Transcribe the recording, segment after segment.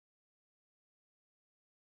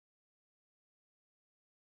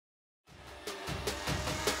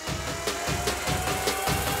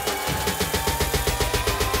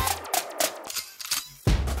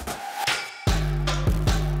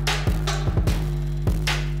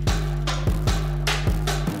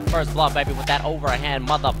first blood, baby, with that overhand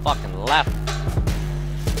motherfucking left.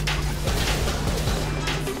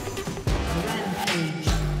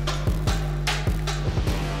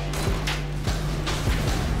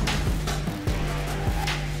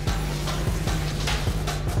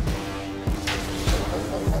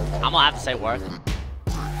 I'm gonna have to say worth.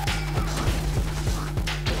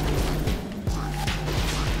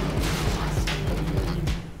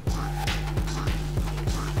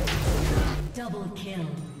 Double kill.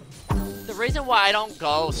 The reason why I don't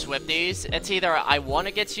go Swifties, it's either I want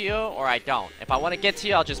to get to you or I don't. If I want to get to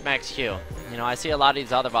you, I'll just max Q. You know, I see a lot of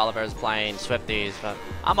these other Volibears playing Swifties, but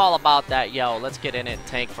I'm all about that, yo, let's get in it,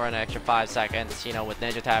 tank for an extra 5 seconds, you know, with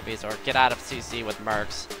Ninja Tappies, or get out of CC with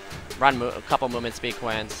Mercs. Run a couple movement speed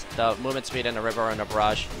quins, the movement speed in the river or in the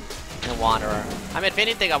brush, and Wanderer. I mean, if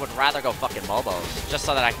anything, I would rather go fucking Mobos, just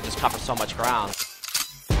so that I can just cover so much ground.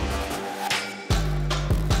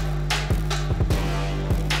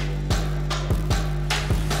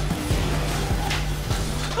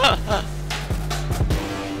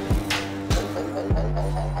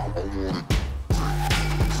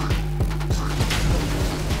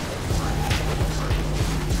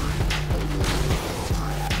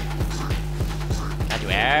 I do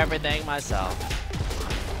everything myself,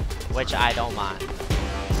 which I don't mind.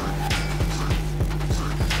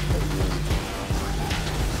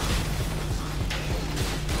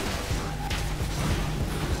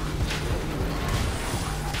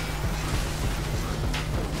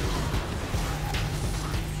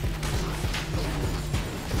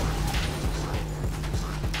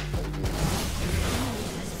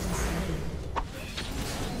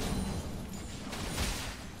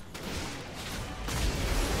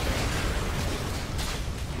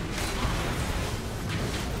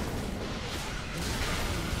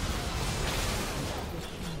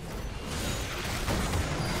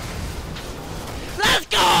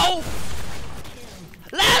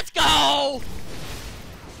 Let's go!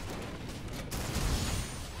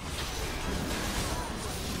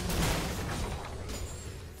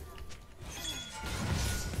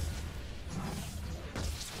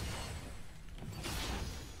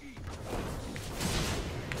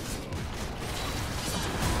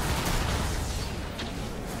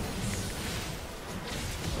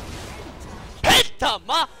 Hit the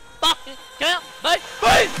motherfucking camp, baby!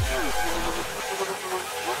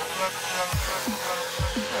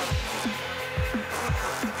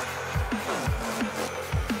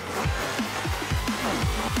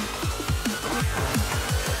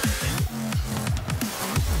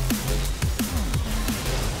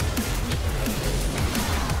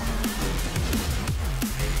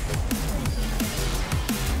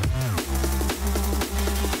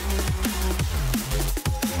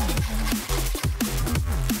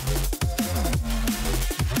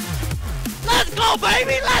 Let's go,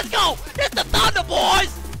 baby! Let's go! It's the Thunda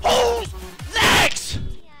boys! Who's next?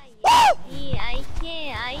 Woo!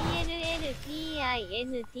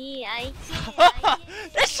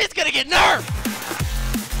 This shit's gonna get nerfed!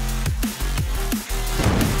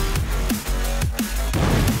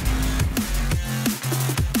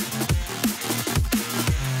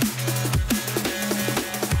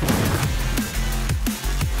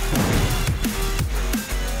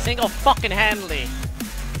 Single fucking handedly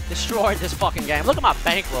destroyed this fucking game. Look at my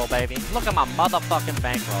bankroll, baby. Look at my motherfucking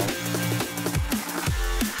bankroll.